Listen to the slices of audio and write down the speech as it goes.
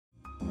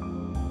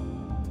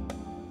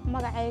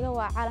I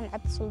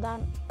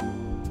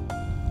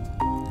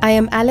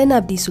am Alan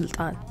Abdi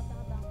Sultan.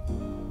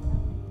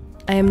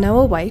 I am now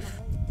a wife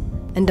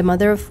and a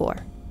mother of 4.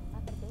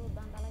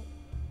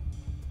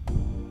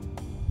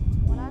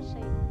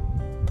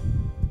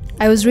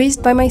 I was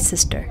raised by my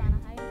sister.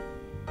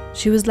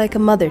 She was like a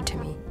mother to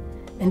me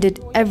and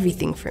did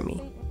everything for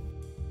me.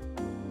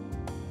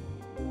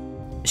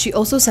 She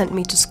also sent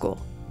me to school.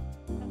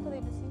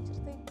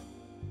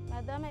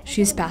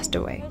 She's passed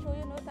away.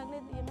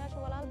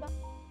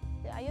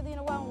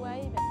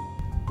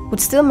 What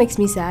still makes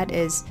me sad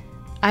is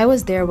I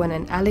was there when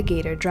an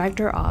alligator dragged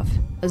her off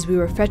as we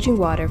were fetching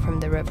water from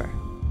the river.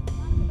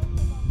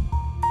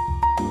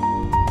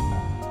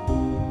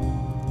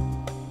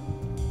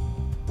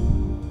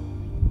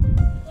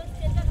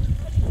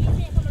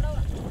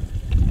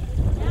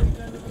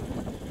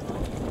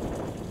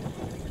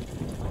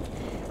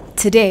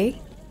 Today,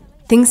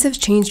 things have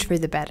changed for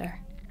the better.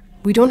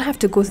 We don't have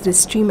to go to the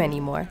stream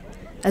anymore,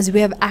 as we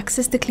have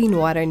access to clean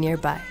water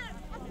nearby.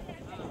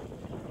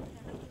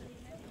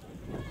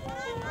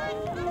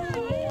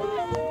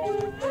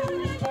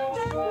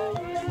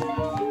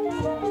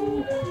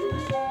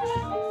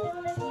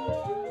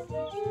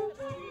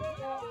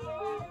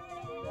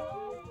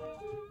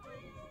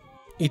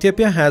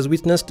 Ethiopia has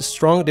witnessed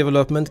strong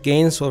development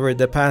gains over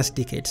the past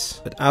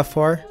decades, but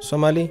Afar,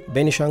 Somali,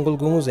 Benishagul,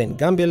 Gumuz and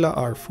Gambella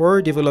are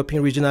 4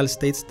 developing regional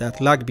states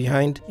that lag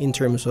behind in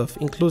terms of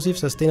inclusive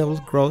sustainable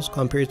growth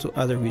compared to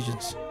other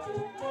regions.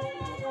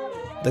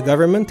 The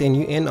government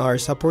and UN are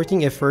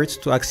supporting efforts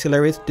to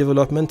accelerate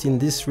development in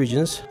these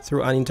regions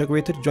through an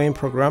integrated joint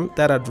program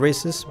that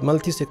addresses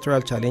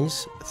multi-sectoral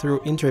challenges through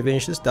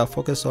interventions that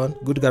focus on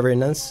good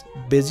governance,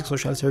 basic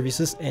social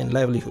services and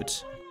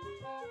livelihoods.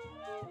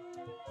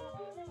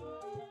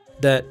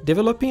 The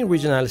Developing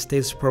Regional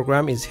States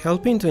program is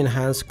helping to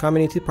enhance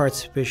community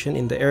participation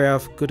in the area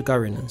of good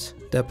governance.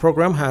 The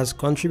program has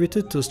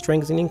contributed to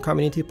strengthening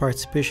community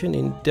participation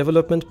in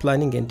development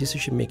planning and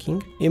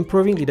decision-making,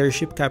 improving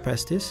leadership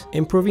capacities,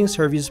 improving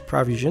service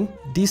provision,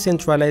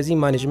 decentralizing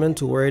management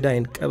to Warda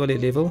and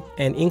Gambella level,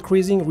 and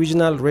increasing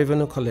regional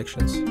revenue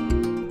collections.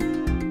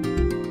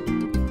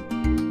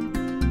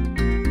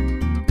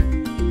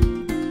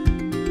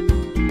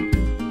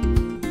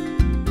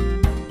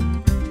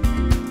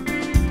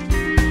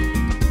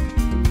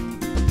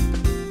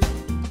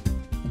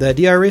 The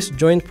DRS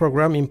joint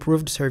program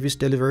improved service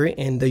delivery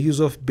and the use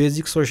of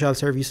basic social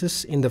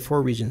services in the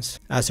 4 regions.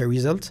 As a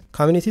result,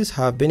 communities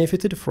have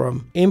benefited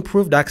from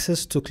improved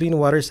access to clean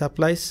water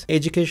supplies,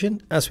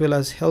 education, as well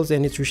as health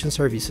and nutrition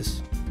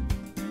services.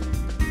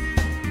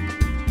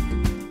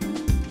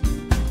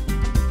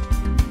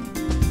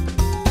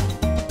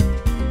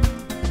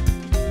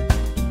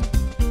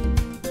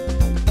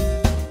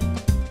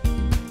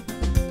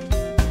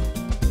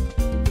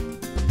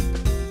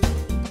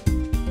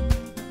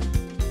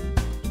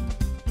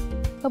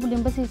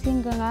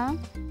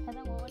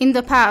 In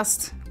the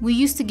past, we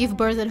used to give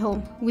birth at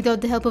home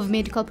without the help of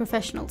medical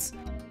professionals.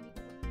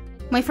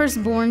 My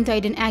firstborn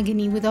died in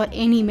agony without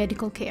any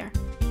medical care.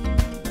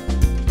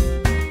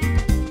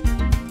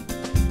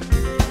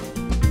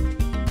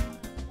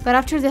 But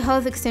after the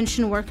health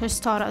extension workers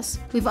taught us,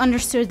 we've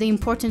understood the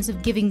importance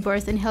of giving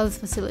birth in health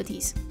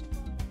facilities.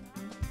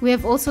 We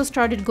have also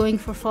started going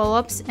for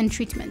follow-ups and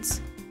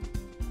treatments.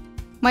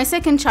 My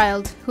second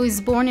child, who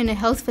is born in a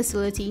health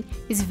facility,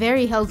 is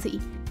very healthy,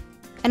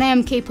 and I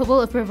am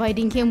capable of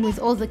providing him with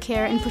all the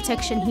care and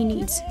protection he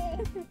needs.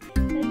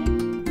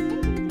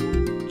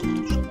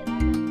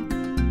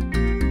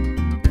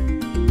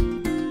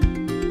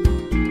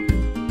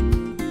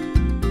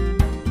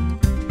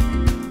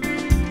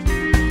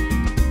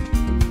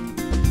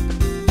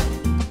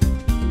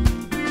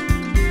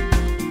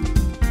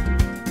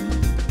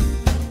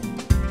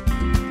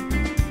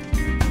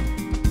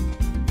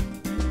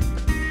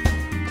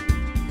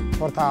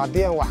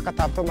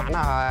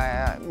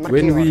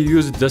 When we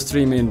used the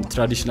stream in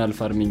traditional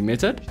farming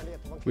method,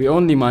 we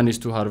only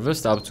managed to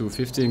harvest up to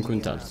 15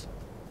 quintals.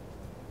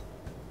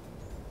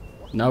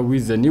 Now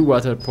with the new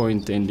water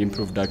point and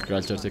improved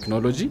agriculture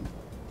technology,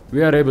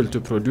 we are able to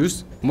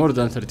produce more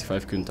than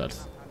 35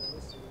 quintals.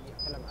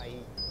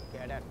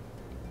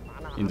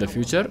 In the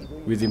future,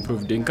 with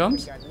improved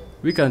incomes,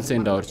 we can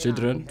send our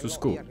children to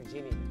school.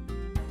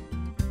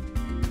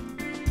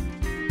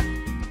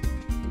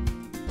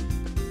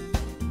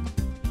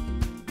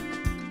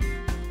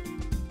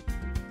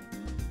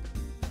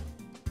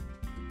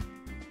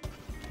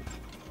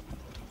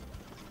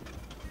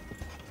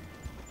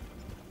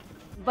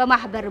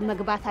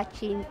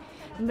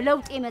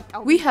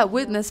 We have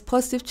witnessed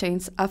positive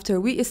change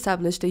after we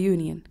established a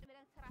union.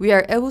 We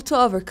are able to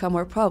overcome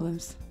our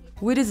problems.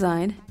 We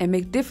design and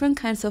make different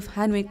kinds of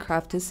handmade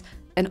crafts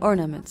and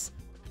ornaments.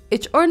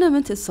 Each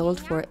ornament is sold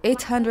for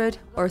 800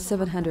 or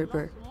 700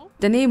 birr.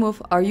 The name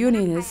of our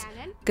union is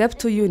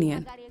Gambella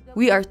Union.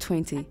 We are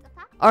 20.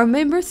 Our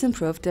members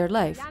improved their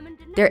life.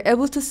 They're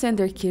able to send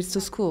their kids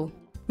to school.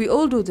 We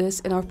all do this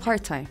in our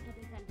part-time.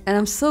 And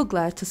I'm so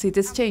glad to see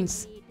this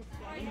change.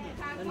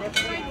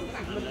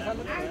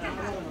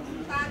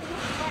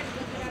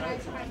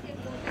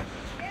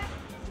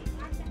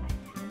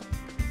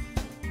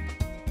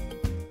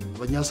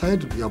 በእኛ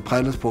ሳይድ ያው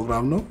ፓይለት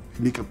ፕሮግራም ነው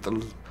የሚቀጥል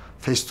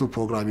ፌስ 2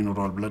 ፕሮግራም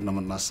ይኖራል ብለን ነው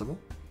የምናስበው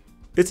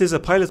It is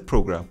a pilot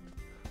program.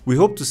 We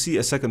hope to see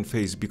a second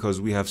phase because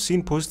we have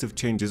seen positive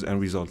changes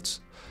and results.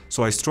 So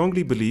I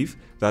strongly believe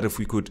that if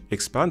we could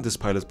expand this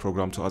pilot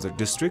program to other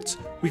districts,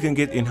 we can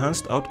get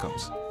enhanced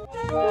outcomes.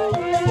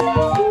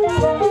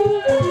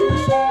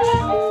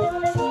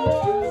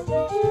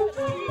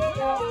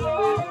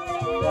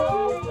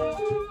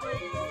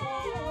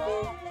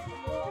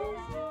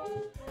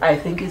 I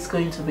think it's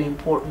going to be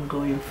important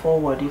going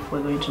forward if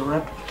we're going to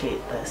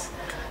replicate this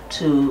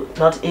to,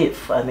 not if,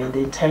 I mean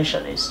the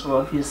intention is to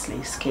obviously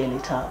scale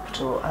it up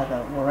to other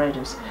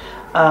varieties,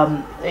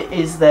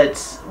 is that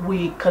we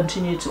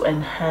continue to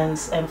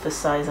enhance,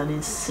 emphasize and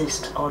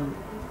insist on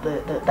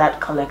that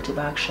collective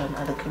action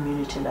at the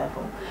community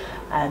level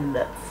and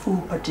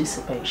full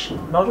participation,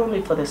 not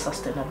only for the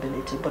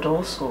sustainability but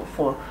also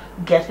for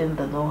getting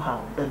the know-how,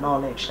 the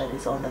knowledge that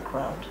is on the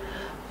ground.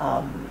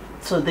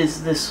 So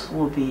this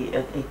will be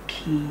a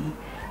key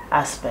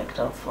aspect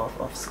of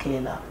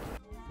scale up.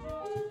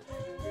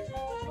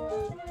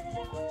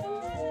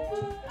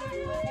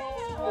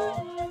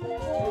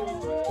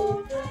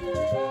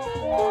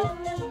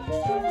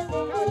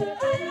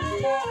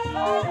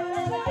 Oh,